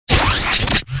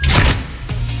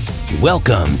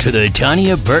Welcome to the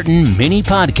Tanya Burton Mini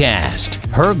Podcast.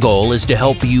 Her goal is to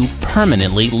help you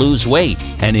permanently lose weight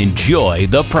and enjoy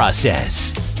the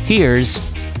process.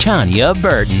 Here's Tanya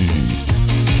Burton.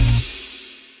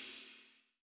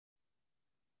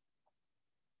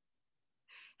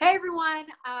 Hey everyone,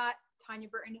 Tanya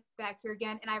Burton back here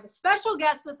again, and I have a special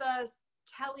guest with us,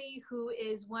 Kelly, who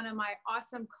is one of my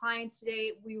awesome clients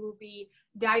today. We will be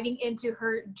diving into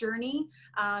her journey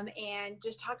and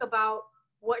just talk about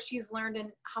what she's learned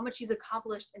and how much she's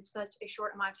accomplished in such a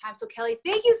short amount of time. So Kelly,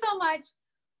 thank you so much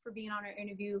for being on our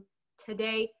interview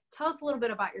today. Tell us a little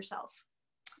bit about yourself.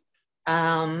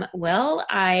 Well,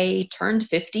 I turned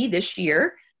 50 this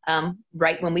year.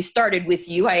 Right when we started with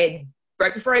you, right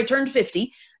before I turned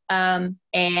 50. And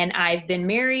I've been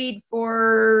married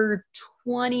for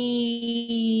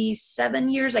 27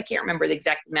 years. I can't remember the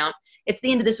exact amount. It's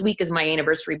the end of this week is my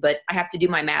anniversary, but I have to do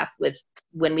my math with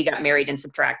when we got married and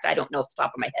subtract. I don't know off the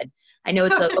top of my head. I know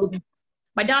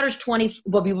my daughter's 20,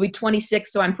 will be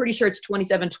 26. So I'm pretty sure it's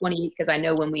 27, 28, because I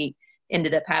know when we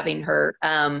ended up having her.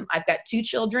 I've got 2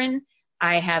 children.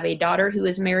 I have a daughter who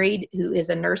is married, who is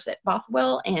a nurse at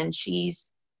Bothwell, and she's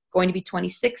going to be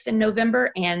 26 in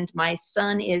November. And my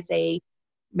son is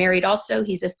married also.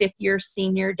 He's a 5th-year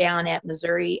senior down at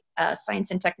Missouri Science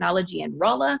and Technology in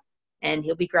Rolla, and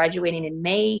he'll be graduating in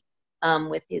May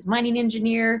with his mining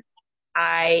engineer.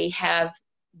 I have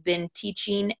been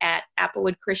teaching at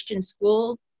Applewood Christian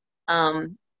School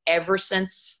ever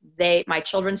since my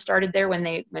children started there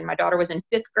when my daughter was in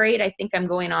 5th grade. I think I'm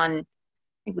going on, I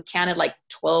think we counted like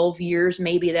 12 years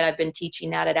maybe that I've been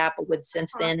teaching that at Applewood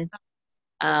since then.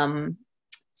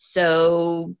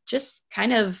 So just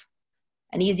kind of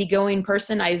an easygoing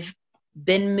person. I've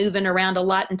been moving around a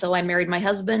lot until I married my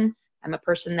husband. I'm a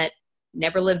person that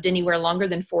never lived anywhere longer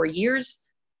than 4 years.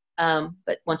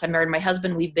 But once I married my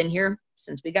husband, we've been here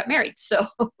since we got married. So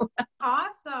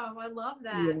awesome. I love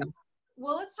that. Yeah.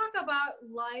 Well, let's talk about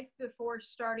life before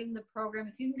starting the program.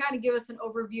 If you can kind of give us an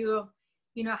overview of,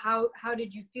 how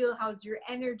did you feel? How's your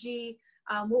energy?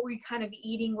 What were you kind of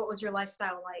eating? What was your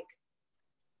lifestyle like?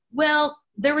 Well,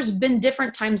 there has been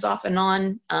different times off and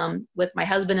on with my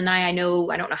husband and I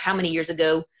don't know how many years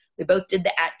ago, we both did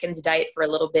the Atkins diet for a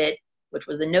little bit, which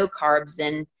was the no carbs.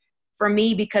 And for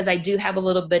me, because I do have a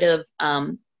little bit of,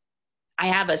 I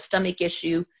have a stomach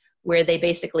issue where they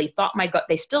basically thought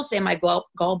they still say my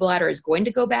gallbladder is going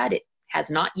to go bad. It has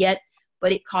not yet,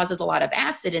 but it causes a lot of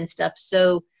acid and stuff.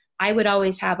 So I would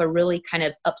always have a really kind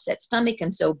of upset stomach.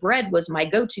 And so bread was my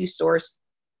go-to source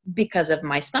because of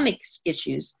my stomach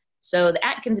issues. So the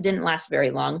Atkins didn't last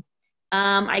very long.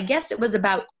 I guess it was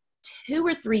about 2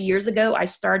 or 3 years ago, I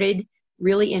started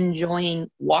really enjoying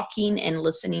walking and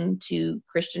listening to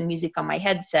Christian music on my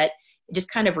headset. It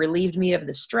just kind of relieved me of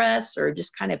the stress, or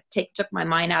just kind of took my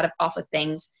mind off of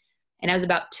things. And I was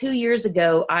about 2 years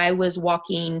ago, I was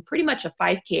walking pretty much a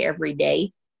 5K every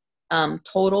day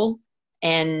total,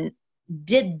 and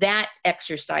did that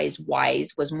exercise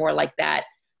wise was more like that.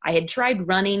 I had tried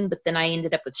running, but then I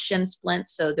ended up with shin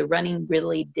splints. So the running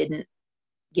really didn't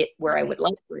get where I would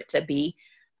like for it to be.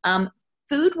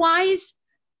 Food wise,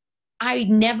 I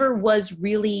never was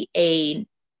really an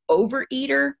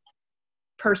overeater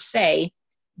per se,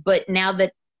 but now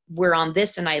that we're on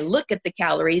this and I look at the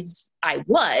calories, I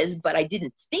was, but I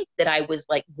didn't think that I was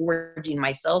like gorging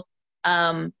myself.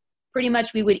 Pretty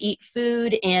much we would eat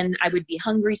food and I would be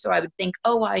hungry. So I would think,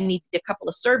 oh, I need a couple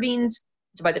of servings.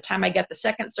 So by the time I got the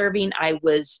second serving, I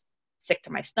was sick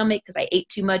to my stomach because I ate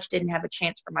too much, didn't have a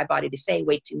chance for my body to say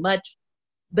way too much.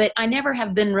 But I never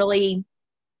have been really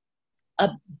a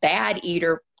bad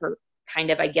eater, for kind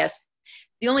of, I guess.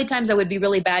 The only times I would be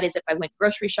really bad is if I went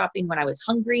grocery shopping when I was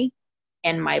hungry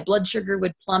and my blood sugar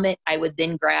would plummet. I would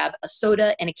then grab a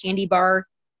soda and a candy bar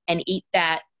and eat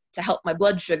that to help my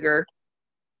blood sugar.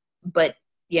 But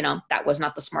that was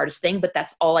not the smartest thing, but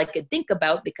that's all I could think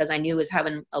about because I knew I was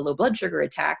having a low blood sugar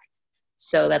attack.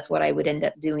 So that's what I would end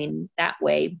up doing that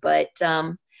way. But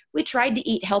we tried to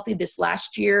eat healthy this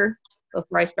last year.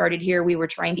 Before I started here, we were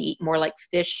trying to eat more like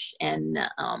fish and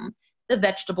the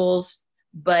vegetables.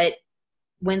 But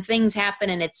when things happen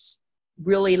and it's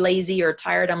really lazy or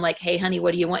tired, I'm like, hey, honey,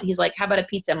 what do you want? He's like, how about a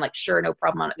pizza? I'm like, sure, no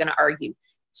problem. I'm not going to argue.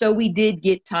 So we did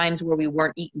get times where we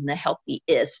weren't eating the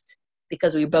healthiest,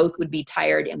 because we both would be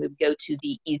tired and we'd go to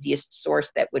the easiest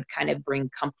source that would kind of bring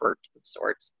comfort of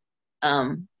sorts.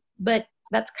 But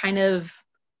that's kind of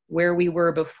where we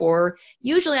were before.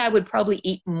 Usually I would probably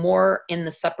eat more in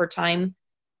the supper time.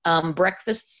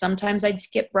 Breakfast, sometimes I'd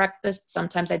skip breakfast.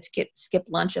 Sometimes I'd skip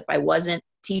lunch if I wasn't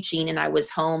teaching and I was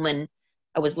home and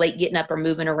I was late getting up or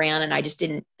moving around and I just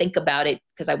didn't think about it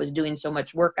because I was doing so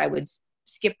much work. I would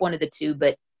skip one of the two,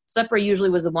 but Supper usually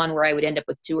was the one where I would end up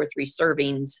with 2 or 3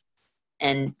 servings.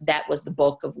 And that was the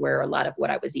bulk of where a lot of what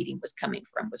I was eating was coming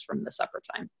from, was from the supper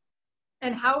time.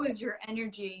 And how was your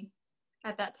energy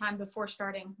at that time before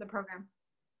starting the program?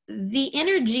 The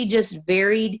energy just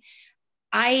varied.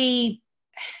 It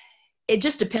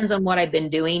just depends on what I've been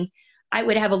doing. I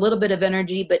would have a little bit of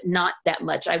energy, but not that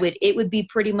much. It would be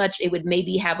pretty much, it would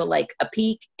maybe have a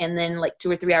peak, and then like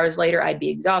 2 or 3 hours later, I'd be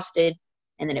exhausted,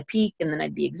 and then a peak, and then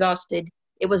I'd be exhausted.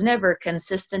 It was never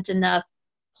consistent enough.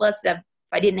 Plus, if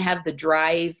I didn't have the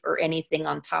drive or anything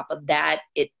on top of that,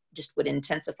 it just would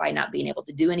intensify not being able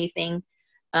to do anything.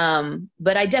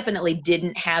 But I definitely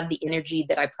didn't have the energy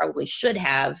that I probably should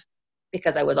have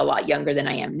because I was a lot younger than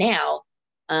I am now.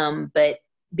 But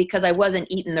because I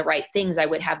wasn't eating the right things, I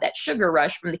would have that sugar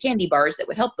rush from the candy bars that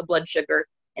would help the blood sugar.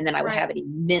 And then I would have an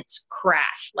immense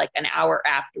crash, like an hour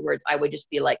afterwards. I would just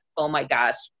be like, oh my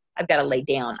gosh, I've got to lay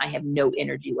down. I have no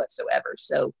energy whatsoever.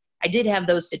 So I did have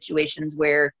those situations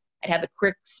where I'd have a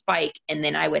quick spike and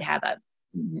then I would have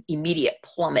an immediate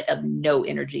plummet of no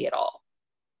energy at all.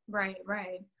 Right.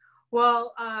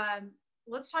 Well,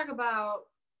 let's talk about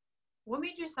what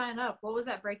made you sign up. What was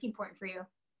that breaking point for you?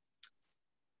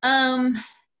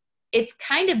 It's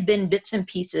kind of been bits and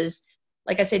pieces.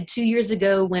 Like I said, 2 years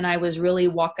ago when I was really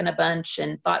walking a bunch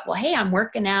and thought, well, hey, I'm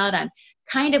working out. I'm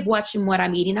kind of watching what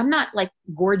I'm eating. I'm not like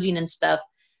gorging and stuff.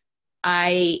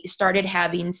 I started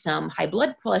having some high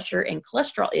blood pressure and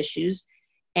cholesterol issues.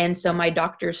 And so my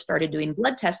doctors started doing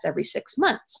blood tests every 6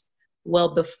 months.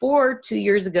 Well, before 2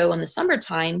 years ago in the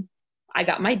summertime, I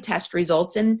got my test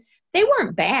results and they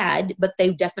weren't bad, but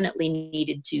they definitely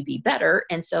needed to be better.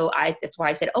 And so that's why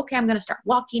I said, okay, I'm going to start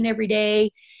walking every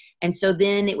day. And so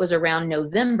then it was around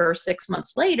November, 6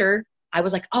 months later, I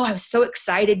was like, oh, I was so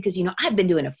excited because, I've been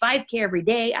doing a 5K every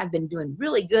day. I've been doing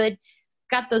really good.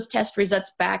 Got those test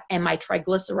results back and my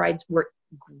triglycerides were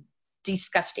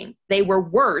disgusting. They were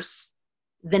worse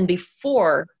than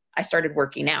before I started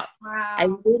working out. Wow. I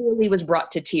literally was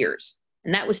brought to tears.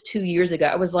 And that was 2 years ago.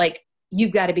 I was like,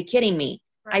 you've got to be kidding me.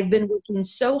 Right. I've been working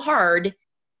so hard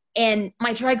and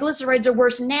my triglycerides are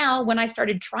worse now when I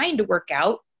started trying to work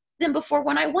out than before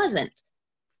when I wasn't.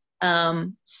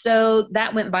 So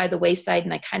that went by the wayside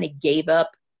and I kind of gave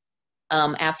up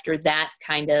after that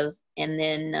kind of. And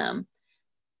then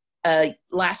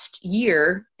last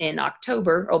year in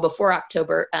October, or before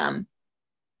October,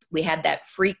 we had that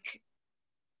freak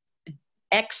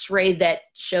X-ray that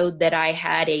showed that I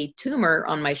had a tumor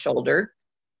on my shoulder.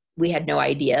 We had no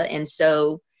idea. And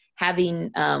so having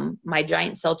my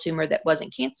giant cell tumor that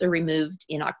wasn't cancer removed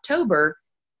in October,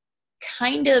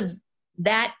 kind of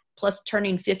that plus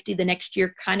turning 50 the next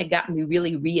year kind of got me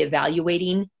really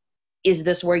reevaluating. Is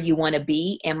this where you want to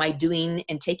be? Am I doing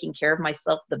and taking care of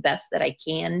myself the best that I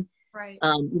can? Right.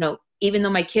 Even though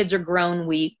my kids are grown,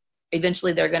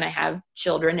 eventually they're going to have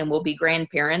children and we'll be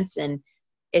grandparents. And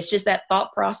it's just that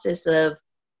thought process of,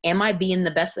 am I being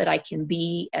the best that I can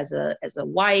be as a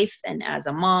wife and as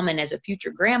a mom and as a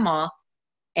future grandma?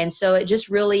 And so it just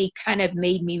really kind of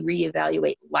made me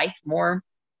reevaluate life more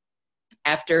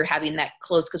after having that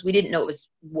close, because we didn't know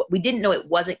it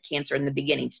wasn't cancer in the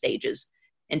beginning stages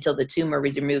until the tumor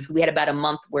was removed. We had about a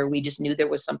month where we just knew there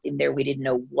was something there. We didn't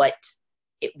know what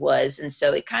it was. And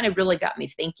so it kind of really got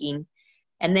me thinking.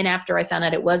 And then after I found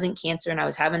out it wasn't cancer and I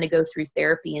was having to go through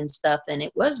therapy and stuff, and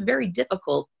it was very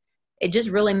difficult, it just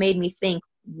really made me think,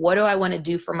 what do I want to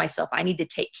do for myself? I need to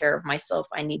take care of myself.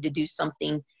 I need to do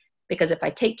something, because if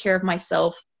I take care of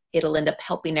myself, it'll end up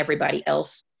helping everybody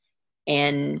else.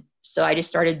 And so I just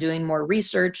started doing more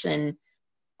research, and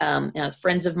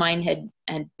friends of mine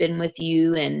had been with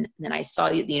you, and then I saw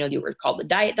you were called the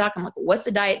Diet Doc. I'm like, well, what's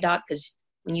a Diet Doc? Because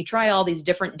when you try all these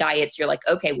different diets, you're like,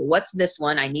 okay, well, what's this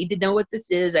one? I need to know what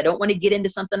this is. I don't want to get into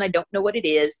something I don't know what it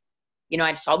is.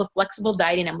 I saw the flexible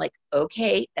dieting. I'm like,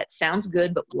 okay, that sounds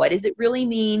good, but what does it really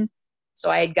mean?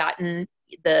 So I had gotten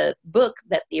the book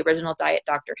that the original Diet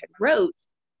Doctor had wrote,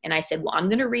 and I said, well, I'm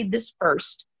going to read this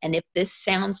first. And if this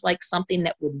sounds like something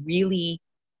that would really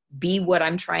be what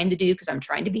I'm trying to do, because I'm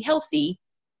trying to be healthy,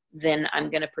 then I'm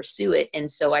going to pursue it. And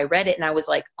so I read it and I was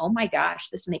like, oh my gosh,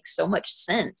 this makes so much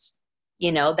sense.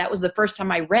 That was the first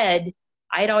time I read.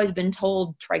 I had always been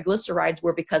told triglycerides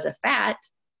were because of fat.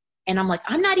 And I'm like,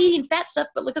 I'm not eating fat stuff,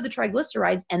 but look at the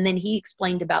triglycerides. And then he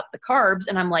explained about the carbs.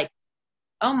 And I'm like,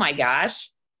 oh my gosh,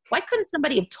 why couldn't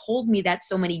somebody have told me that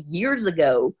so many years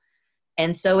ago?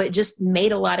 And so it just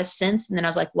made a lot of sense. And then I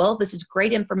was like, well, this is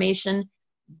great information,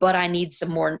 but I need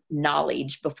some more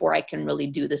knowledge before I can really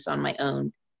do this on my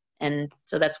own. And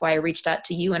so that's why I reached out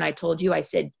to you. And I told you, I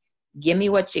said, give me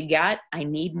what you got. I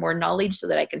need more knowledge so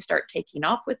that I can start taking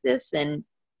off with this. And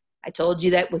I told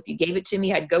you that if you gave it to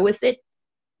me, I'd go with it.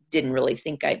 Didn't really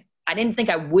think I didn't think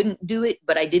I wouldn't do it,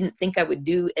 but I didn't think I would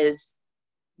do as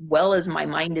well as my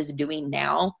mind is doing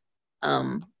now.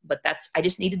 But I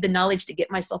just needed the knowledge to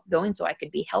get myself going so I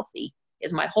could be healthy.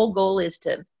 Is my whole goal is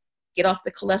to get off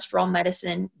the cholesterol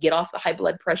medicine, get off the high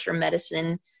blood pressure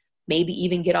medicine, maybe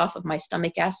even get off of my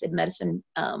stomach acid medicine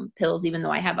pills, even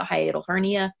though I have a hiatal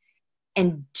hernia,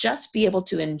 and just be able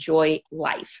to enjoy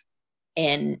life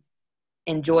and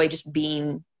enjoy just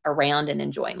being around and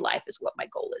enjoying life is what my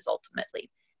goal is ultimately.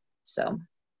 So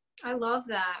I love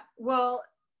that. Well,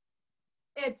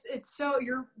 it's so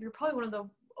you're probably one of the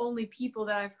only people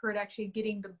that I've heard actually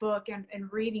getting the book and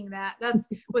reading that. That's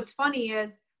what's funny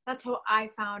is that's how I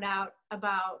found out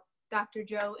about Dr.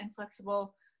 Joe and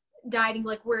flexible dieting,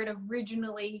 like where it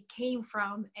originally came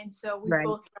from. And so we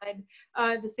both read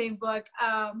the same book.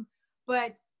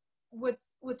 But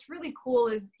what's really cool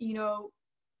is, you know,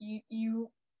 you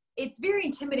it's very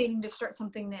intimidating to start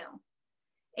something new.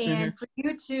 And for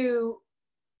you to,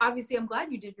 obviously, I'm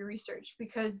glad you did your research,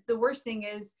 because the worst thing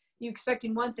is you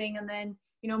expecting one thing, and then,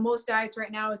 you know, most diets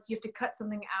right now, it's you have to cut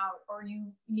something out, or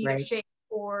you need a shake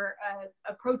or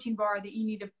a protein bar that you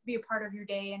need to be a part of your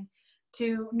day. And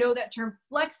to know that term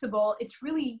flexible, it's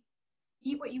really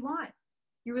eat what you want.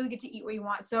 You really get to eat what you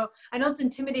want. So I know it's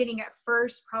intimidating at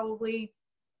first, probably,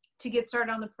 to get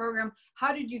started on the program.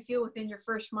 How did you feel within your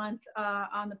first month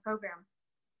on the program?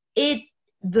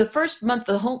 The first month,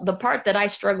 the part that I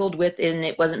struggled with, and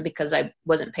it wasn't because I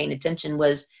wasn't paying attention,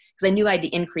 was because I knew I had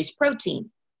to increase protein.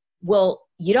 Well,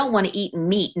 you don't want to eat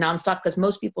meat nonstop, because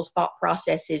most people's thought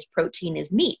process is protein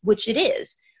is meat, which it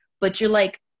is. But you're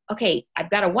like, okay, I've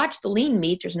got to watch the lean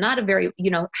meat. There's not a very, you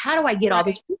know, how do I get all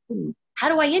this protein? How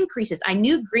do I increase this? I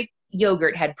knew Greek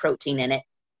yogurt had protein in it,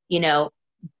 you know,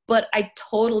 but I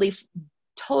totally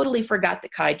forgot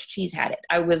that cottage cheese had it.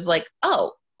 I was like,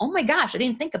 oh my gosh, I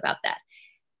didn't think about that.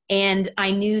 And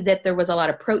I knew that there was a lot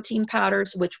of protein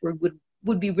powders, which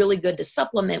would be really good to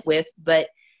supplement with. But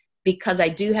because I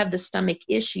do have the stomach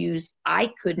issues,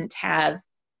 I couldn't have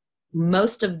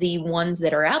most of the ones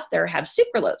that are out there have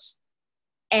sucralose.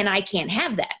 And I can't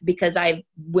have that, because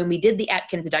when we did the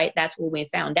Atkins diet, that's when we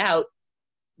found out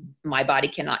my body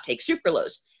cannot take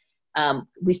sucralose.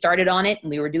 We started on it and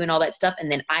we were doing all that stuff.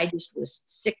 And then I just was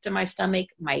sick to my stomach.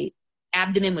 My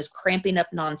abdomen was cramping up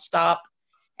nonstop.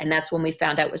 And that's when we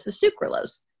found out it was the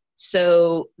sucralose.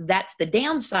 So that's the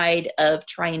downside of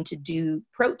trying to do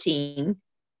protein,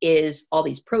 is all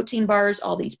these protein bars,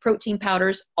 all these protein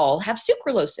powders, all have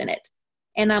sucralose in it.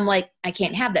 And I'm like, I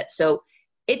can't have that. So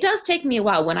it does take me a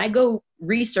while. When I go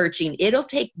researching, it'll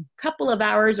take a couple of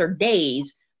hours or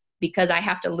days, because I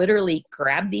have to literally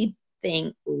grab the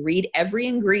thing, read every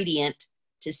ingredient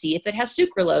to see if it has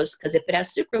sucralose. Because if it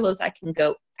has sucralose, I can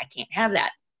go, I can't have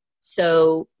that.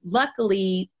 So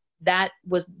luckily, that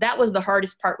was the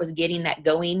hardest part, was getting that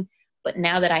going. But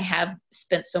now that I have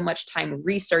spent so much time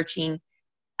researching,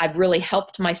 I've really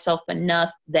helped myself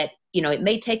enough that, you know, it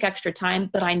may take extra time,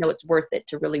 but I know it's worth it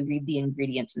to really read the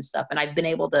ingredients and stuff. And I've been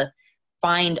able to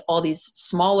find all these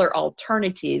smaller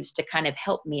alternatives to kind of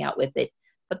help me out with it.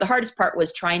 But the hardest part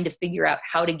was trying to figure out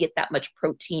how to get that much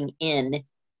protein in.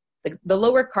 The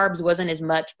lower carbs wasn't as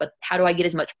much, but how do I get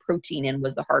as much protein in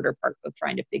was the harder part of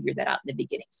trying to figure that out in the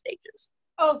beginning stages.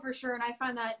 Oh, for sure. And I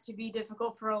find that to be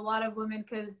difficult for a lot of women,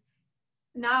 because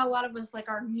not a lot of us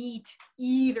are meat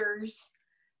eaters,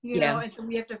 you know, and so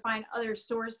we have to find other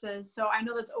sources. So I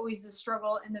know that's always the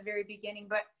struggle in the very beginning,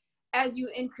 but as you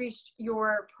increased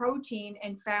your protein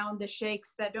and found the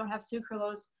shakes that don't have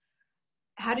sucralose,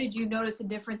 how did you notice a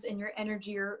difference in your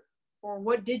energy, or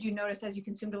what did you notice as you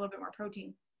consumed a little bit more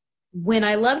protein? When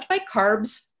I loved my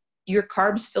carbs, your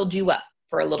carbs filled you up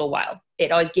for a little while.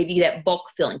 It always gave you that bulk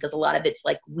filling, because a lot of it's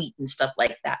like wheat and stuff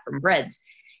like that from breads.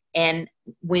 And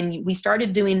when we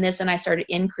started doing this and I started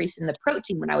increasing the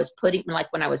protein, when I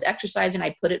was exercising,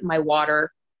 I'd put it in my water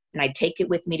and I'd take it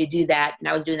with me to do that. And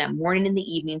I was doing that morning and the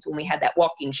evenings when we had that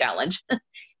walking challenge.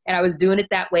 And I was doing it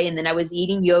that way. And then I was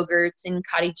eating yogurts and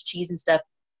cottage cheese and stuff.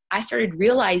 I started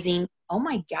realizing, oh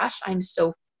my gosh, I'm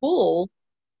so full,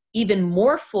 even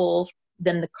more full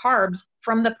than the carbs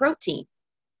from the protein.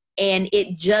 And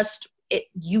if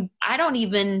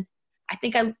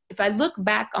I look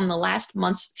back on the last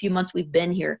few months we've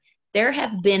been here, there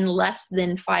have been less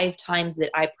than 5 times that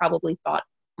I probably thought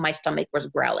my stomach was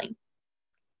growling.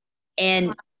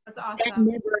 And that's awesome.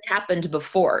 That never happened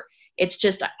before. It's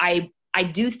just, I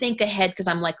do think ahead, because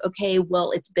I'm like, okay,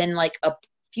 well, it's been like a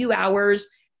few hours,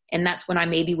 and that's when I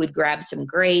maybe would grab some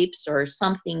grapes or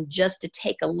something just to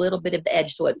take a little bit of the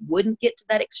edge so it wouldn't get to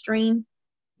that extreme.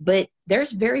 But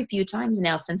there's very few times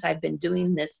now since I've been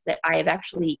doing this that I have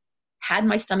actually had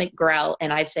my stomach growl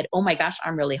and I've said, oh my gosh,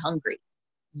 I'm really hungry.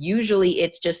 Usually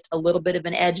it's just a little bit of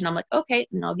an edge and I'm like, okay,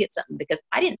 and I'll get something, because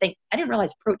I didn't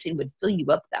realize protein would fill you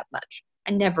up that much.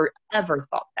 I never, ever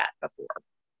thought that before.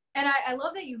 And I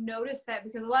love that you noticed that,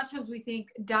 because a lot of times we think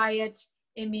diet,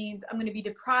 it means I'm going to be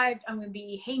deprived, I'm going to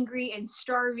be hangry and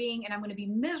starving, and I'm going to be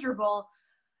miserable.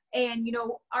 And, you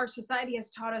know, our society has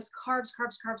taught us carbs,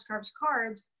 carbs, carbs, carbs,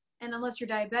 carbs. And unless you're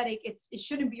diabetic, it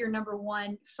shouldn't be your number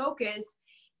one focus.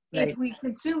 Right. If we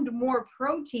consumed more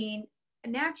protein,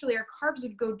 naturally our carbs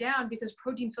would go down, because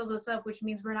protein fills us up, which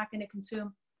means we're not going to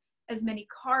consume as many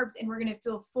carbs, and we're going to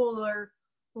feel fuller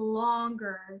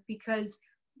longer, because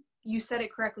you said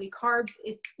it correctly. Carbs,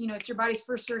 it's, you know, it's your body's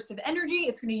first source of energy.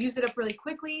 It's going to use it up really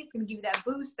quickly. It's going to give you that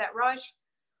boost, that rush.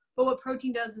 But what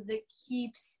protein does is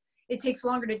it takes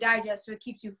longer to digest. So it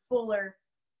keeps you fuller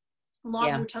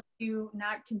longer, which helps you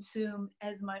not consume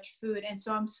as much food. And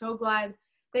so I'm so glad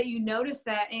that you noticed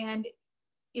that. And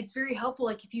it's very helpful.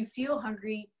 Like if you feel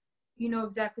hungry, you know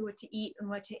exactly what to eat and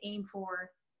what to aim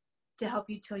for to help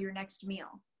you till your next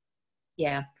meal.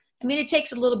 Yeah. I mean, it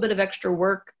takes a little bit of extra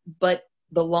work, but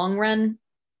the long run,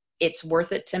 it's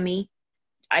worth it to me.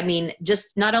 I mean, just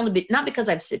not because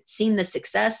I've seen the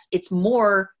success, it's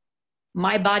more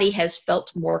my body has felt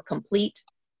more complete,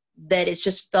 that it's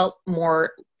just felt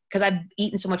more, because I've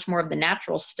eaten so much more of the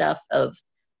natural stuff of,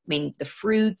 I mean, the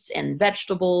fruits and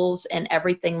vegetables and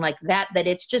everything like that, that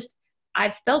it's just,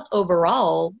 I've felt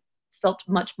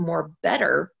much more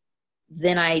better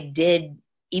than I did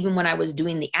even when I was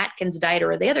doing the Atkins diet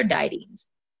or the other dietings.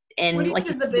 And what do you like,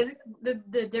 think is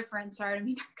the difference? Sorry, I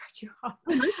mean, I cut you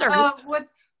off.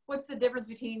 What's the difference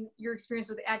between your experience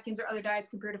with Atkins or other diets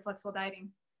compared to flexible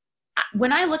dieting?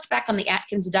 when I looked back on the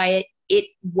Atkins diet, it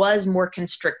was more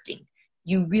constricting.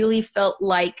 You really felt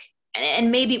like,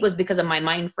 and maybe it was because of my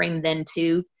mind frame then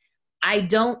too, I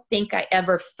don't think I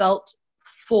ever felt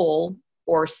full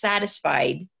or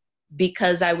satisfied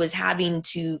because I was having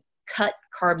to cut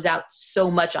carbs out so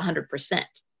much 100%.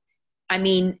 I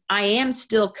mean, I am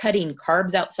still cutting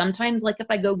carbs out sometimes. Like if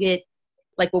I go get,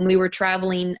 like when we were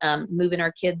traveling, moving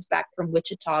our kids back from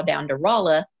Wichita down to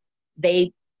Rolla,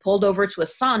 they pulled over to a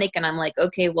Sonic and I'm like,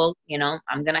 okay, well, you know,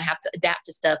 I'm going to have to adapt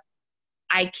to stuff.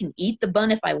 I can eat the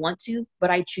bun if I want to,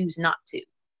 but I choose not to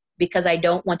because I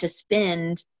don't want to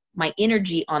spend my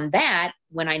energy on that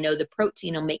when I know the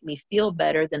protein will make me feel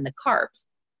better than the carbs.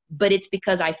 But it's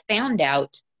because I found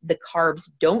out the carbs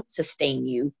don't sustain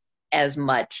you as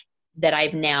much that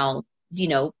I've now, you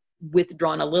know,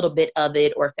 withdrawn a little bit of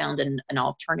it or found an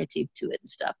alternative to it and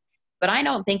stuff. But I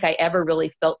don't think I ever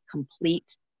really felt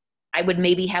complete. I would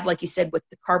maybe have, like you said, with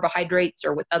the carbohydrates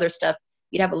or with other stuff,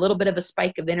 you'd have a little bit of a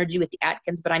spike of energy with the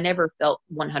Atkins, but I never felt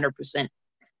 100%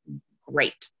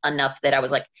 great enough that I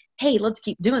was like, hey, let's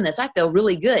keep doing this. I feel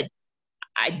really good.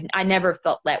 I never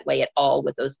felt that way at all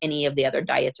with any of the other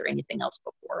diets or anything else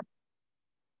before.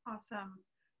 Awesome.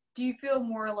 Do you feel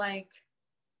more like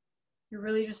you're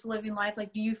really just living life?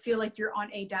 Like, do you feel like you're on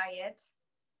a diet?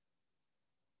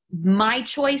 My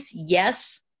choice,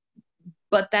 yes,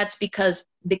 but that's because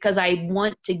I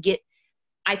want to get,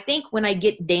 I think when I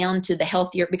get down to the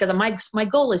healthier, because my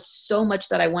goal is so much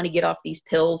that I want to get off these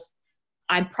pills.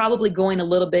 I'm probably going a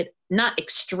little bit, not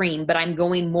extreme, but I'm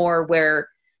going more where,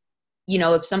 you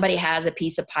know, if somebody has a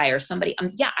piece of pie or somebody,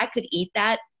 yeah, I could eat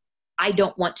that. I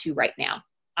don't want to right now.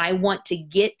 I want to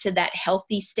get to that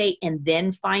healthy state and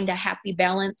then find a happy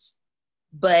balance.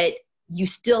 But you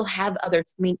still have other,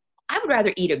 I mean, I would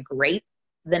rather eat a grape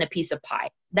than a piece of pie.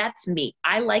 That's me.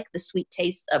 I like the sweet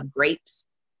taste of grapes,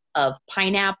 of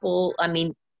pineapple. I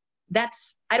mean,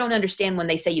 I don't understand when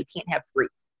they say you can't have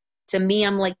fruit. To me,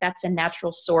 I'm like, that's a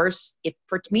natural source.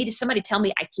 To somebody tell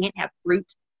me I can't have fruit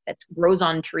that grows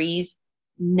on trees,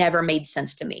 never made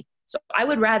sense to me. So I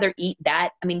would rather eat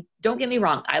that. I mean, don't get me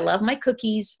wrong. I love my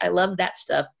cookies. I love that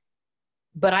stuff.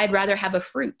 But I'd rather have a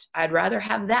fruit. I'd rather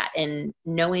have that. And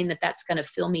knowing that that's going to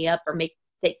fill me up or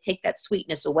take that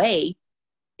sweetness away,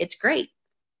 it's great.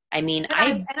 I mean,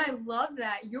 I love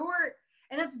that.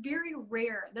 And that's very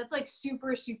rare. That's like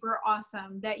super, super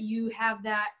awesome that you have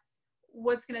that,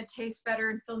 what's going to taste better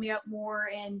and fill me up more.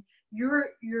 And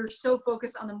you're so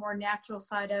focused on the more natural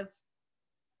side of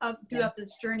throughout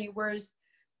this journey, whereas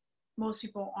most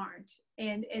people aren't.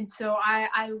 And so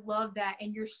I love that.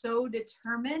 And you're so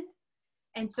determined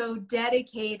and so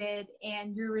dedicated,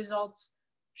 and your results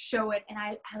show it. And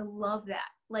I love that.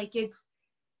 Like,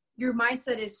 your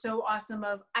mindset is so awesome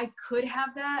of, I could have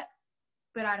that,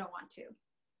 but I don't want to.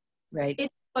 Right.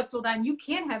 It's flexible diet. You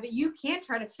can have it. You can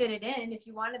try to fit it in if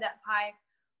you wanted that pie,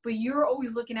 but you're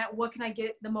always looking at, what can I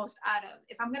get the most out of?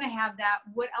 If I'm going to have that,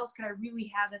 what else can I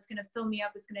really have that's going to fill me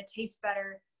up, that's going to taste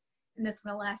better? and that's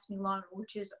going to last me longer,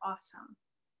 which is awesome.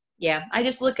 Yeah. I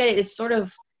just look at it. It's sort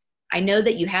of, I know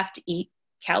that you have to eat.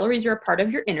 Calories are a part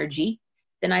of your energy.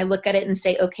 Then I look at it and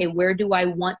say, okay, where do I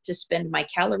want to spend my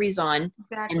calories on?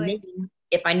 Exactly. And then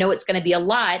if I know it's going to be a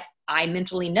lot, I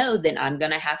mentally know then I'm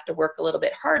going to have to work a little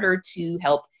bit harder to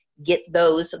help get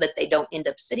those so that they don't end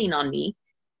up sitting on me,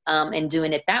 and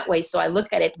doing it that way. So I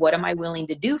look at it, what am I willing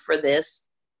to do for this,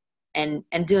 and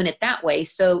doing it that way.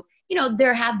 So, you know,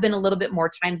 there have been a little bit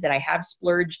more times that I have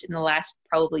splurged in the last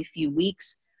probably few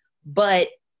weeks, but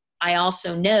I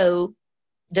also know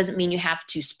doesn't mean you have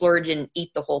to splurge and eat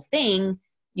the whole thing.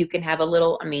 You can have a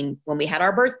little, I mean, when we had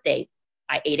our birthday,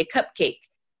 I ate a cupcake.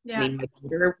 Yeah. I mean, my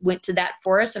daughter went to that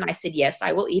for us, and I said, yes,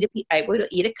 I will eat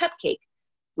a cupcake.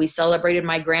 We celebrated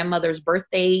my grandmother's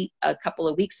birthday a couple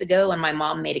of weeks ago, and my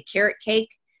mom made a carrot cake.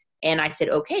 And I said,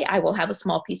 okay, I will have a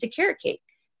small piece of carrot cake.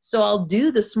 So I'll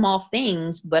do the small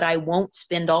things, but I won't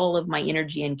spend all of my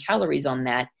energy and calories on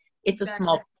that. It's Exactly. a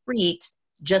small treat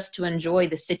just to enjoy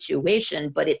the situation,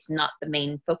 but it's not the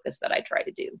main focus that I try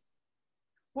to do.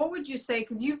 What would you say,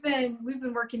 because we've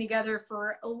been working together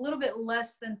for a little bit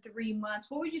less than 3 months,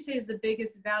 what would you say is the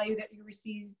biggest value that you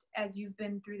received as you've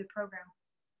been through the program?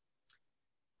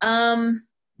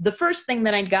 The first thing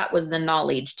that I got was the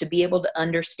knowledge to be able to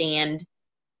understand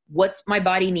what my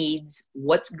body needs,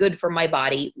 what's good for my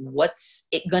body, what's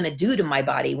it going to do to my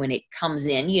body when it comes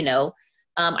in, you know.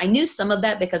 I knew some of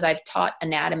that because I've taught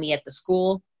anatomy at the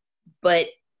school, but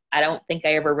I don't think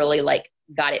I ever really like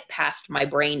got it past my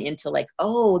brain into like,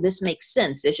 oh, this makes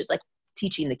sense. It's just like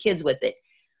teaching the kids with it.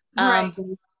 Right. I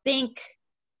think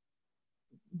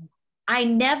I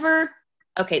never,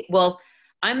 okay, well,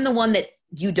 I'm the one that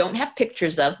you don't have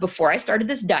pictures of before I started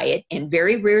this diet, and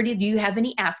very rarely do you have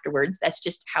any afterwards. That's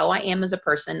just how I am as a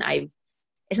person.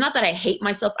 It's not that I hate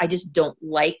myself. I just don't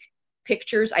like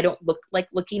pictures. I don't like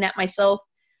looking at myself.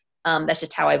 That's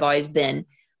just how I've always been.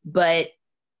 But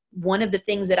one of the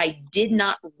things that I did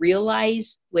not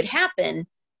realize would happen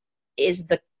is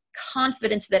the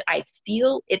confidence that I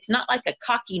feel. It's not like a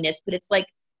cockiness, but it's like,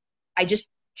 I just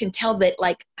can tell that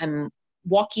like I'm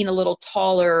walking a little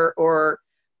taller, or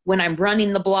when I'm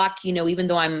running the block, you know, even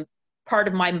though part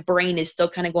of my brain is still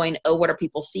kind of going, oh, what are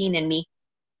people seeing in me?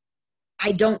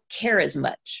 I don't care as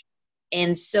much.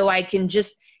 And so I can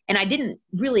just, and I didn't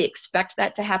really expect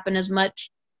that to happen as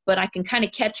much, but I can kind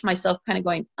of catch myself kind of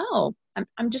going, oh,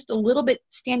 I'm just a little bit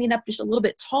standing up, just a little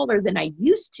bit taller than I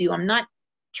used to. I'm not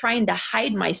trying to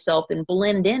hide myself and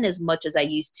blend in as much as I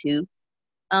used to.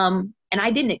 And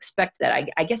I didn't expect that.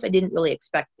 I guess I didn't really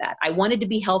expect that. I wanted to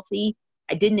be healthy.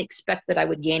 I didn't expect that I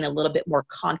would gain a little bit more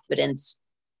confidence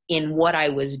in what I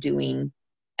was doing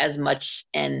as much.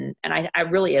 And I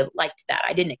really liked that.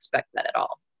 I didn't expect that at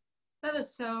all. That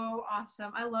is so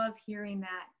awesome. I love hearing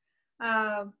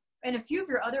that. And a few of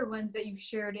your other ones that you've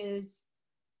shared is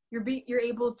you're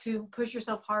able to push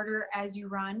yourself harder as you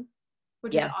run,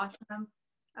 which is awesome.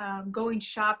 Going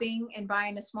shopping and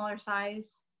buying a smaller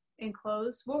size in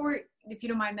clothes. If you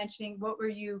don't mind mentioning, what were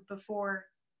you before?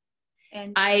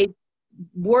 And I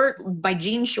wore my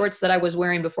jean shorts that I was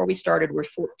wearing before we started were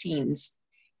 14s.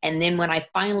 And then when I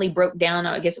finally broke down,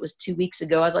 I guess it was 2 weeks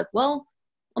ago, I was like, well,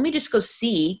 let me just go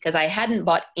see, because I hadn't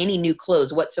bought any new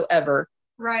clothes whatsoever.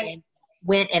 Right. And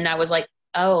went and I was like,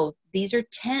 oh, these are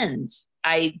 10s.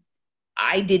 I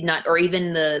did not, or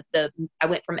even I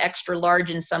went from extra large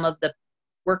in some of the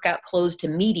workout clothes to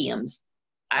mediums.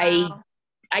 Wow.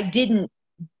 I did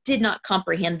not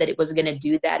comprehend that it was going to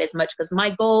do that as much, because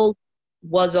my goal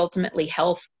was ultimately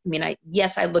health. I mean,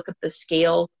 I look at the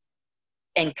scale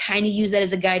and kind of use that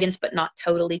as a guidance, but not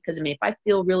totally. Because I mean, if I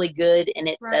feel really good and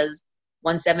it says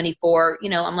 174, you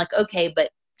know, I'm like, okay,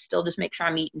 but still just make sure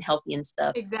I'm eating healthy and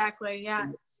stuff. Exactly. Yeah.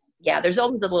 Yeah. There's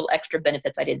always the little extra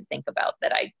benefits I didn't think about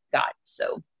that I got.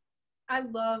 So I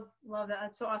love that.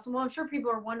 That's so awesome. Well, I'm sure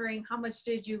people are wondering, how much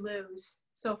did you lose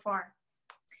so far?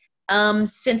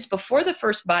 Since before the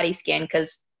first body scan,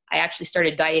 because I actually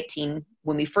started dieting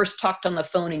when we first talked on the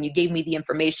phone and you gave me the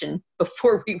information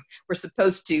before we were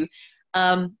supposed to,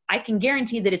 I can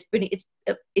guarantee that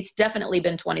it's definitely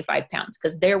been 25 pounds,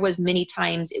 because there was many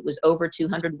times it was over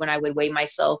 200 when I would weigh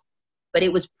myself, but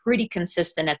it was pretty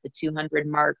consistent at the 200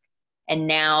 mark. And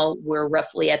now we're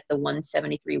roughly at the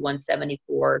 173,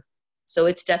 174. So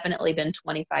it's definitely been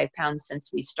 25 pounds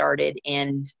since we started.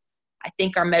 And I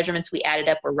think our measurements we added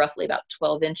up were roughly about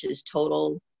 12 inches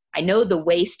total. I know the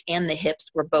waist and the hips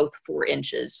were both 4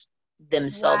 inches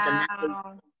themselves. Wow.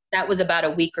 And that was about a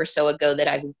week or so ago that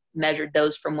I measured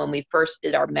those from when we first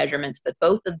did our measurements, but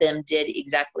both of them did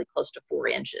exactly close to 4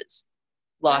 inches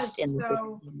lost in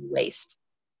the waist.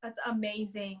 That's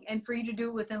amazing. And for you to do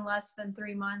it within less than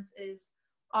 3 months is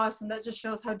awesome. That just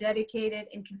shows how dedicated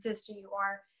and consistent you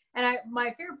are. And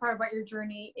my favorite part about your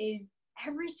journey is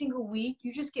every single week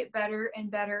you just get better and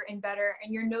better and better,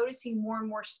 and you're noticing more and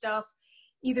more stuff,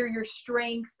 either your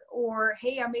strength or,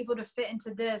 hey, I'm able to fit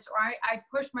into this, or I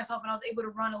pushed myself and I was able to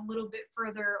run a little bit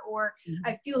further, or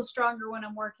I feel stronger when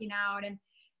I'm working out. And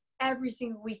every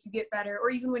single week you get better. Or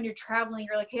even when you're traveling,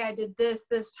 you're like, hey, I did this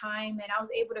time and I was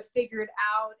able to figure it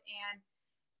out. And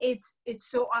it's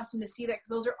so awesome to see that, because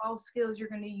those are all skills you're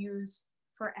going to use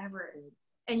forever.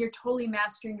 And you're totally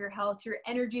mastering your health. Your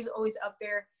energy is always up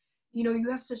there. You know, you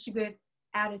have such a good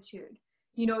attitude.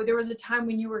 You know, there was a time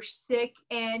when you were sick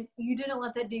and you didn't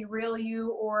let that derail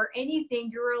you or anything.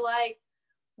 You were like,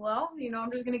 well, you know,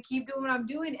 I'm just going to keep doing what I'm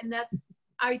doing. And that's,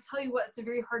 I tell you what, it's a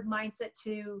very hard mindset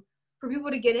for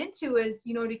people to get into, is,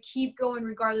 you know, to keep going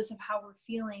regardless of how we're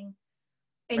feeling.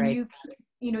 And right.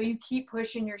 you keep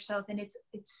pushing yourself, and it's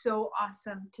so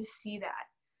awesome to see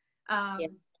that.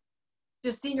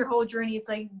 Just seeing your whole journey, it's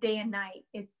like day and night.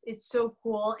 It's so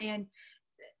cool. And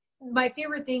my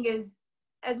favorite thing is,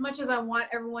 as much as I want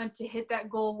everyone to hit that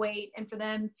goal weight and for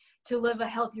them to live a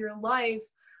healthier life,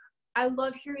 I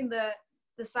love hearing the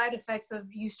side effects of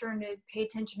you starting to pay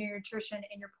attention to your nutrition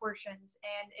and your portions.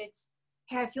 And it's,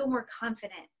 hey, I feel more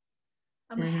confident.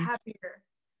 I'm happier.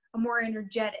 I'm more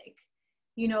energetic.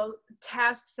 You know,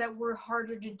 tasks that were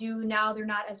harder to do now, they're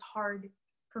not as hard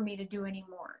for me to do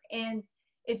anymore. And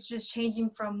it's just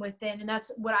changing from within. And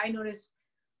that's what I noticed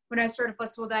when I started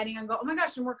flexible dieting. I go, oh my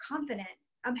gosh, I'm more confident.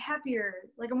 I'm happier.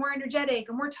 Like, I'm more energetic.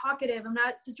 I'm more talkative. I'm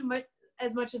not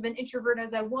as much of an introvert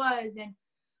as I was. And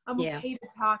I'm okay to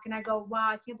talk. And I go, wow,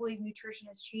 I can't believe nutrition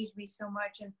has changed me so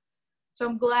much. And so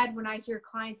I'm glad when I hear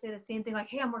clients say the same thing, like,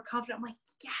 hey, I'm more confident. I'm like,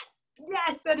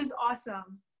 yes, that is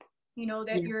awesome. You know,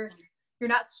 that you're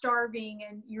not starving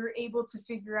and you're able to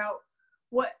figure out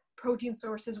what protein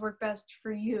sources work best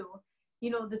for you. You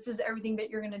know, this is everything that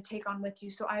you're going to take on with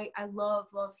you. So I love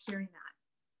hearing that.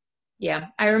 Yeah.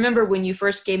 I remember when you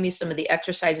first gave me some of the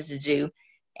exercises to do,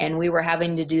 and we were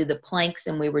having to do the planks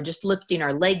and we were just lifting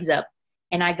our legs up,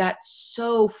 and I got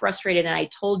so frustrated. And I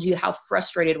told you how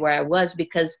frustrated where I was,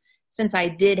 because since I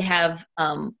did have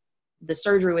the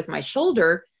surgery with my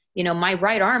shoulder, you know, my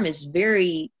right arm is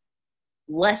very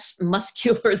less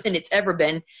muscular than it's ever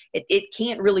been. It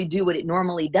can't really do what it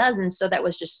normally does. And so that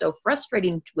was just so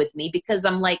frustrating with me, because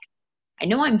I'm like, I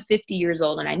know I'm 50 years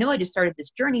old and I know I just started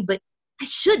this journey, but I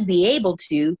should be able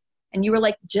to. And you were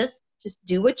like, just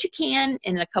do what you can.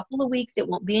 In a couple of weeks, it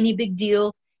won't be any big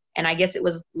deal. And I guess it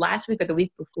was last week or the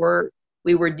week before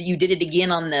you did it again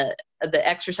on the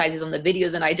exercises on the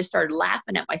videos. And I just started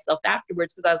laughing at myself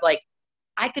afterwards, because I was like,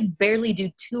 I could barely do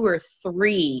 2 or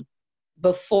 3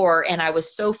 before. And I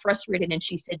was so frustrated. And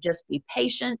she said, just be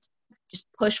patient, just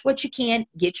push what you can,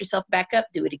 get yourself back up,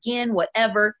 do it again,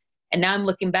 whatever. And now I'm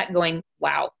looking back going,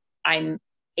 wow, I'm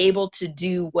able to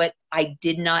do what I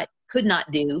could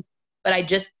not do. But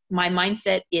my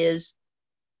mindset is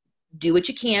do what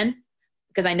you can.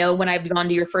 Because I know when I've gone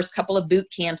to your first couple of boot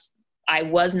camps, I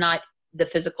was not the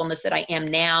physicalness that I am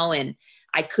now. And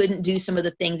I couldn't do some of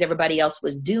the things everybody else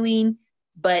was doing.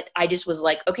 But I just was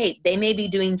like, okay, they may be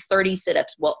doing 30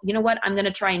 sit-ups. Well, you know what? I'm going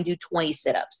to try and do 20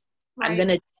 sit-ups. Right. I'm going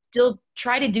to still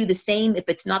try to do the same. If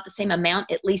it's not the same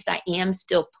amount, at least I am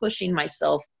still pushing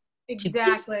myself to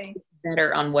get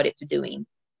better on what it's doing.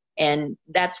 And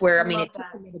that's where, it took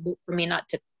a little bit for me not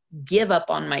to give up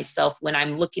on myself when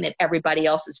I'm looking at everybody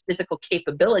else's physical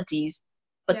capabilities.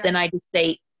 But then I just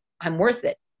say, I'm worth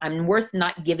it. I'm worth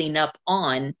not giving up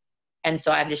on. And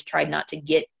so I've just tried not to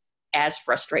get as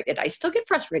frustrated. I still get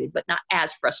frustrated, but not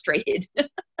as frustrated.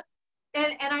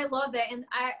 And I love that. And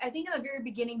I think in the very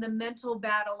beginning, the mental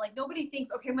battle, like, nobody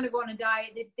thinks, okay, I'm going to go on a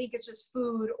diet. They think it's just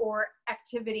food or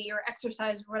activity or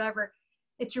exercise or whatever.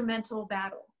 It's your mental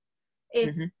battle.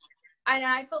 It's, and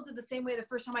I felt it the same way the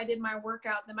first time I did my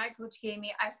workout that my coach gave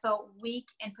me. I felt weak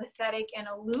and pathetic and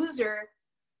a loser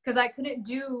because I couldn't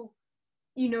do,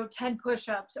 10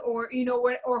 push-ups or,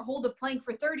 or hold a plank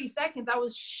for 30 seconds. I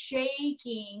was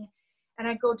shaking. And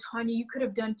I go, Tanya, you could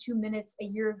have done 2 minutes a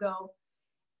year ago.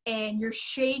 And you're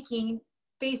shaking,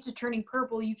 face is turning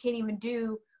purple. You can't even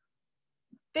do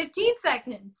 15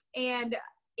 seconds. And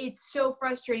it's so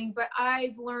frustrating. But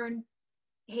I've learned,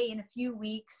 hey, in a few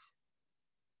weeks,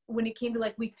 when it came to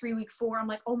like week 3, week 4, I'm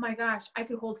like, oh my gosh, I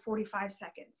could hold 45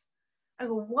 seconds. I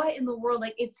go, what in the world?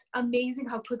 Like, it's amazing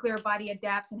how quickly our body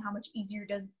adapts and how much easier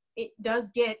it does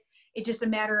get. It's just a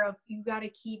matter of, you got to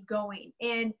keep going.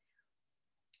 And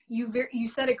you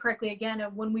said it correctly again,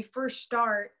 of when we first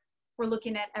start, we're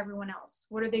looking at everyone else.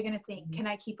 What are they going to think? Can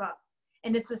I keep up?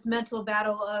 And it's this mental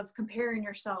battle of comparing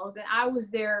yourselves. And I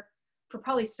was there for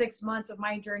probably 6 months of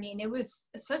my journey. And it was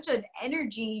such an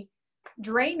energy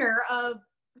drainer of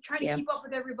trying to keep up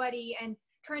with everybody and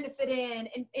trying to fit in.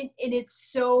 And it's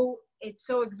so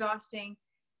exhausting.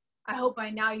 I hope by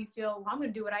now you feel, well, I'm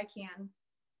going to do what I can.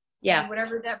 Yeah. And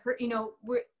whatever that,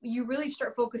 you really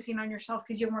start focusing on yourself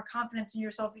because you have more confidence in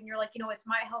yourself. And you're like, it's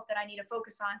my health that I need to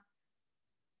focus on,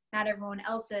 not everyone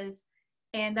else's.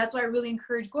 And that's why I really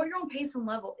encourage, go at your own pace and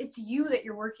level. It's you that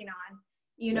you're working on,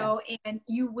 and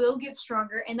you will get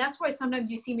stronger. And that's why sometimes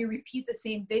you see me repeat the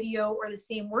same video or the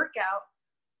same workout,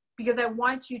 because I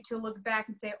want you to look back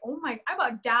and say, oh my, I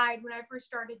about died when I first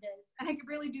started this. And I could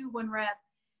barely do 1 rep.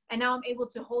 And now I'm able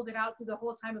to hold it out through the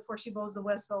whole time before she blows the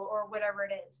whistle or whatever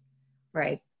it is.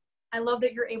 Right. I love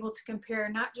that you're able to compare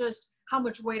not just how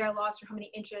much weight I lost or how many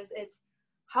inches, it's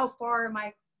how far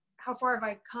have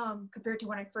I come compared to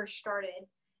when I first started.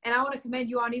 And I want to commend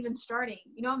you on even starting.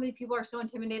 You know how many people are so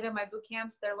intimidated at my boot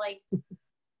camps? They're like,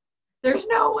 there's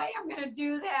no way I'm going to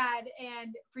do that.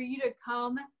 And for you to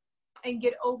come and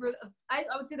get over, I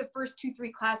would say the first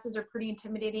 2-3 classes are pretty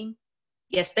intimidating.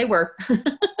 Yes, they were.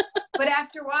 But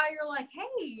after a while, you're like,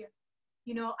 hey,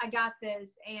 I got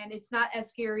this. And it's not as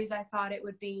scary as I thought it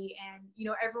would be. And,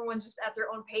 everyone's just at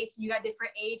their own pace. And you got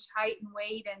different age, height, and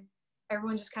weight. And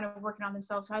everyone's just kind of working on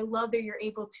themselves. So I love that you're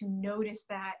able to notice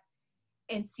that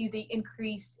and see the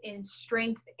increase in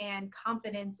strength and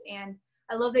confidence. And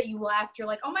I love that you laughed. You're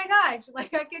like, oh my gosh,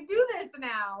 like I can do this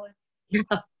now.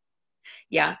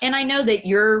 Yeah. And I know that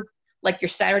your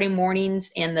Saturday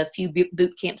mornings and the few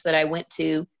boot camps that I went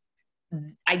to,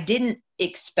 I didn't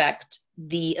expect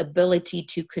the ability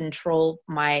to control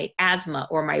my asthma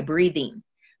or my breathing.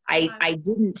 I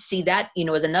didn't see that,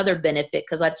 as another benefit,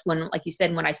 because that's when, like you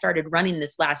said, when I started running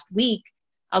this last week,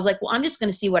 I was like, well, I'm just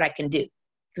going to see what I can do.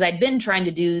 Because I'd been trying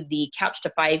to do the couch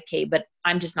to 5K, but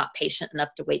I'm just not patient enough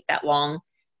to wait that long.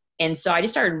 And so I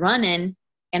just started running,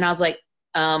 and I was like,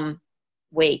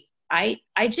 wait,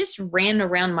 I just ran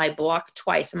around my block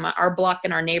twice. And our block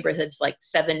in our neighborhood's like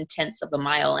 0.7 of a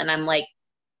mile. And I'm like,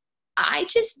 I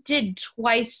just did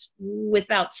twice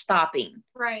without stopping.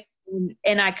 Right.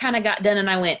 And I kind of got done and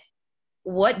I went,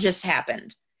 what just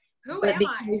happened? Who am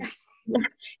I?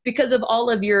 Because of all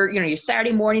of your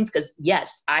Saturday mornings, because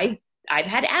yes, I've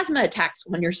had asthma attacks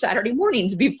on your Saturday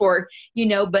mornings before,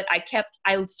 but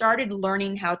I started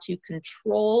learning how to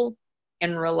control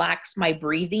and relax my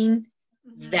breathing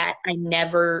that I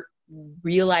never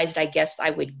realized, I guess,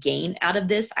 I would gain out of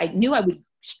this. I knew I would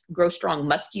grow strong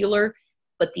muscular,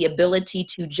 but the ability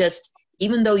to just,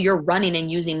 even though you're running and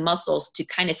using muscles, to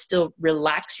kind of still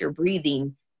relax your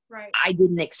breathing. Right. I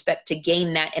didn't expect to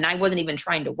gain that. And I wasn't even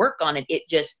trying to work on it. It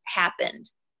just happened.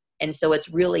 And so it's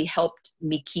really helped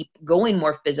me keep going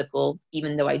more physical,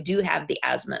 even though I do have the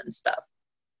asthma and stuff.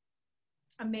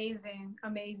 Amazing.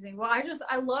 Amazing. Well,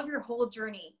 I love your whole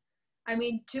journey. I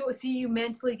mean, to see you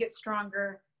mentally get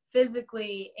stronger,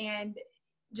 physically, and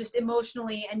just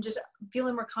emotionally, and just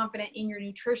feeling more confident in your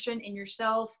nutrition, in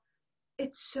yourself.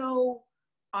 It's so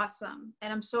awesome.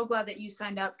 And I'm so glad that you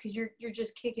signed up, because you're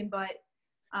just kicking butt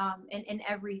in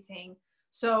everything.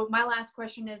 So my last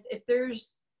question is, if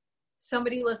there's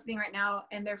somebody listening right now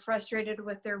and they're frustrated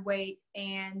with their weight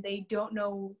and they don't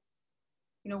know,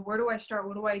 where do I start?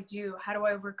 What do I do? How do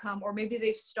I overcome? Or maybe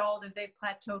they've stalled, if they've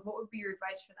plateaued, what would be your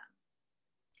advice for them?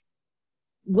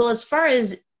 Well, as far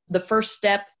as the first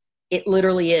step, it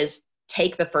literally is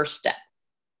take the first step.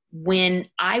 When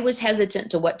I was hesitant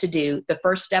to what to do, the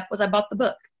first step was I bought the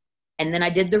book. And then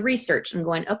I did the research and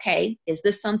going, okay, is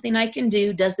this something I can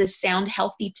do? Does this sound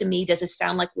healthy to me? Does it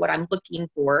sound like what I'm looking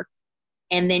for?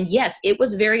 And then, yes, it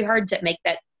was very hard to make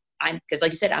that, because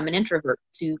like you said, I'm an introvert,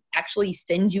 to actually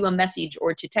send you a message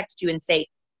or to text you and say,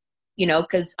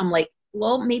 because I'm like,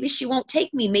 well, maybe she won't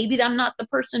take me. Maybe I'm not the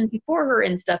person before her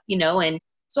and stuff, and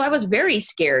so I was very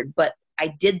scared, but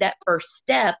I did that first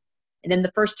step. And then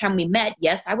the first time we met,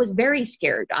 yes, I was very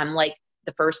scared. I'm like,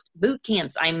 the first boot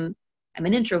camps, I'm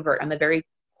an introvert. I'm a very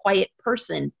quiet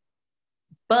person.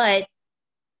 But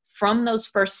from those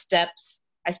first steps,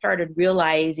 I started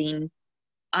realizing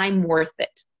I'm worth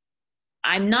it.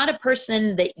 I'm not a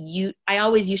person that I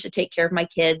always used to take care of my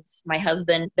kids, my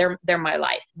husband. They're my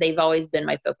life. They've always been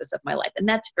my focus of my life. And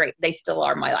that's great. They still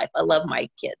are my life. I love my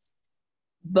kids.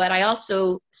 But I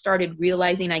also started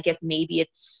realizing, I guess maybe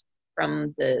it's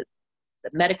from the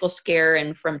medical scare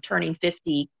and from turning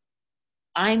 50,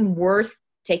 I'm worth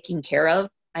taking care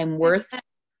of. I'm worth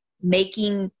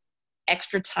making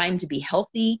extra time to be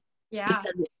healthy. Yeah.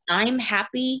 Because if I'm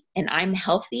happy and I'm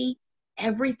healthy,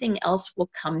 everything else will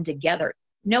come together.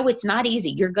 No, it's not easy.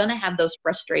 You're going to have those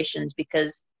frustrations,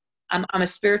 because I'm a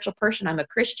spiritual person. I'm a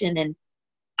Christian. And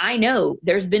I know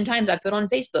there's been times I put on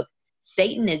Facebook,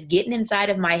 Satan is getting inside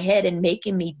of my head and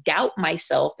making me doubt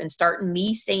myself and starting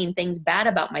me saying things bad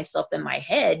about myself in my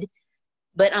head.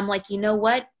 But I'm like, you know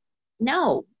what?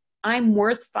 No, I'm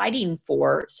worth fighting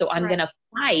for. So I'm going to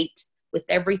fight with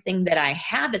everything that I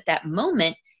have at that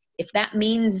moment. If that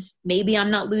means maybe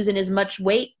I'm not losing as much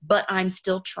weight, but I'm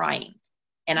still trying.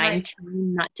 And I'm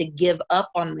trying not to give up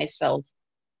on myself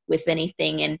with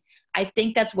anything. And I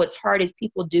think that's what's hard is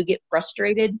people do get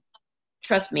frustrated.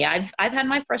 Trust me, I've had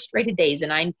my frustrated days,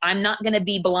 and I'm not going to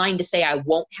be blind to say I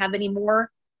won't have any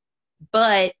more.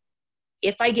 But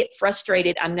if I get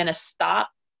frustrated, I'm going to stop,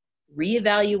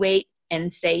 reevaluate,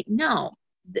 and say, no,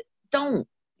 don't.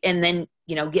 And then,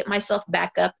 get myself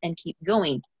back up and keep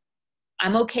going.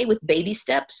 I'm okay with baby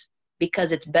steps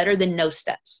because it's better than no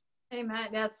steps. Amen.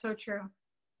 That's so true.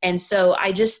 And so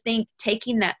I just think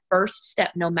taking that first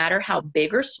step, no matter how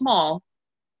big or small,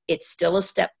 it's still a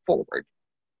step forward.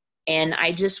 And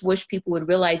I just wish people would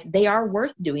realize they are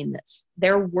worth doing this.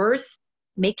 They're worth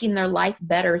making their life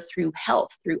better through health,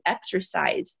 through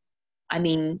exercise. I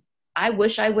mean, I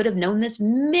wish I would have known this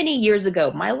many years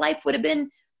ago. My life would have been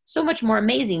so much more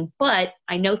amazing, but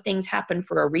I know things happen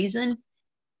for a reason.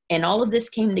 And all of this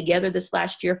came together this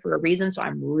last year for a reason. So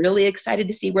I'm really excited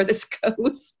to see where this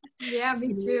goes. Yeah,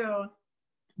 me too.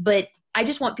 But I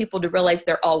just want people to realize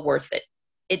they're all worth it.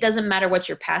 It doesn't matter what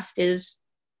your past is.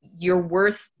 You're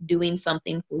worth doing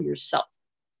something for yourself.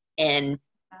 And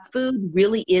food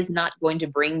really is not going to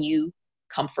bring you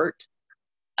comfort.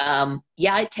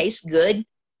 Yeah, it tastes good,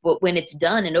 but when it's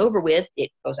done and over with,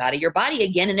 it goes out of your body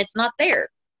again and it's not there.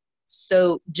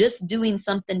 So just doing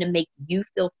something to make you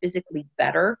feel physically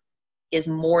better is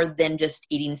more than just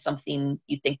eating something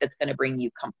you think that's going to bring you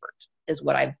comfort, is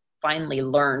what I've finally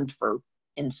learned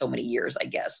in so many years, I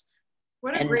guess.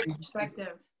 What a great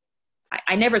perspective.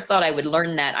 I never thought I would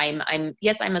learn that.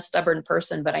 Yes, I'm a stubborn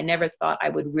person, but I never thought I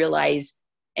would realize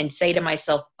and say to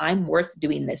myself, I'm worth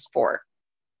doing this for.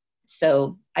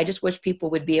 So I just wish people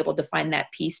would be able to find that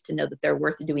peace to know that they're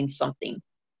worth doing something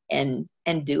and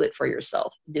do it for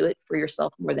yourself. Do it for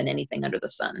yourself more than anything under the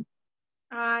sun.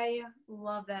 I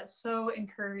love that. So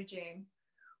encouraging.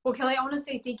 Well, Kelly, I want to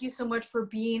say thank you so much for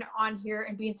being on here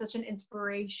and being such an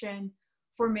inspiration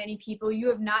for many people. You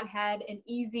have not had an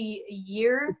easy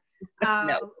year.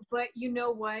 No. But you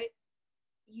know what?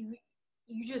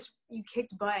 You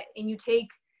kicked butt, and you take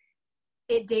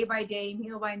it day by day,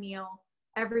 meal by meal,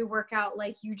 every workout.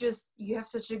 Like you have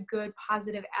such a good,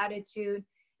 positive attitude.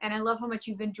 And I love how much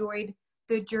you've enjoyed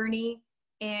the journey.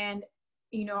 And,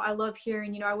 I love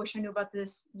hearing, I wish I knew about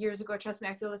this years ago. Trust me,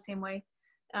 I feel the same way.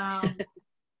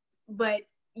 But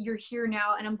you're here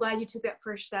now, and I'm glad you took that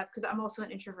first step, because I'm also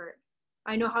an introvert.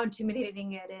 I know how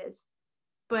intimidating it is,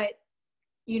 but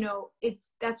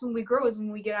that's when we grow, is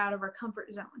when we get out of our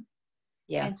comfort zone.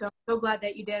 Yeah. And so I'm so glad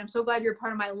that you did. I'm so glad you're a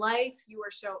part of my life. You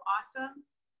are so awesome.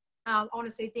 I want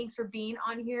to say thanks for being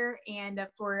on here and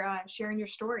for sharing your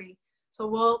story. So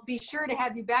we'll be sure to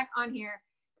have you back on here,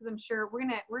 because I'm sure we're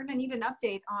gonna need an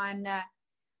update on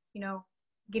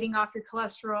getting off your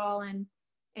cholesterol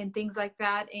and things like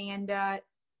that,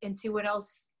 and see what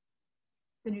else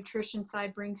the nutrition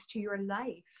side brings to your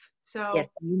life. So yes,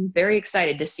 I'm very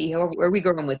excited to see where we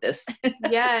going with this.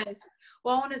 Yes.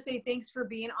 Well, I want to say thanks for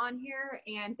being on here,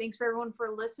 and thanks for everyone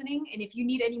for listening. And if you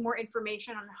need any more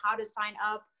information on how to sign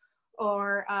up,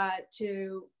 or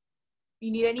you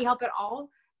need any help at all,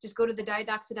 just go to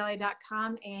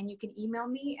thedietdocsedalia.com and you can email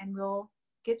me and we'll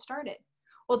get started.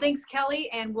 Well, thanks, Kelly,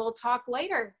 and we'll talk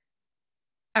later.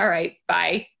 All right.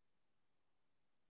 Bye.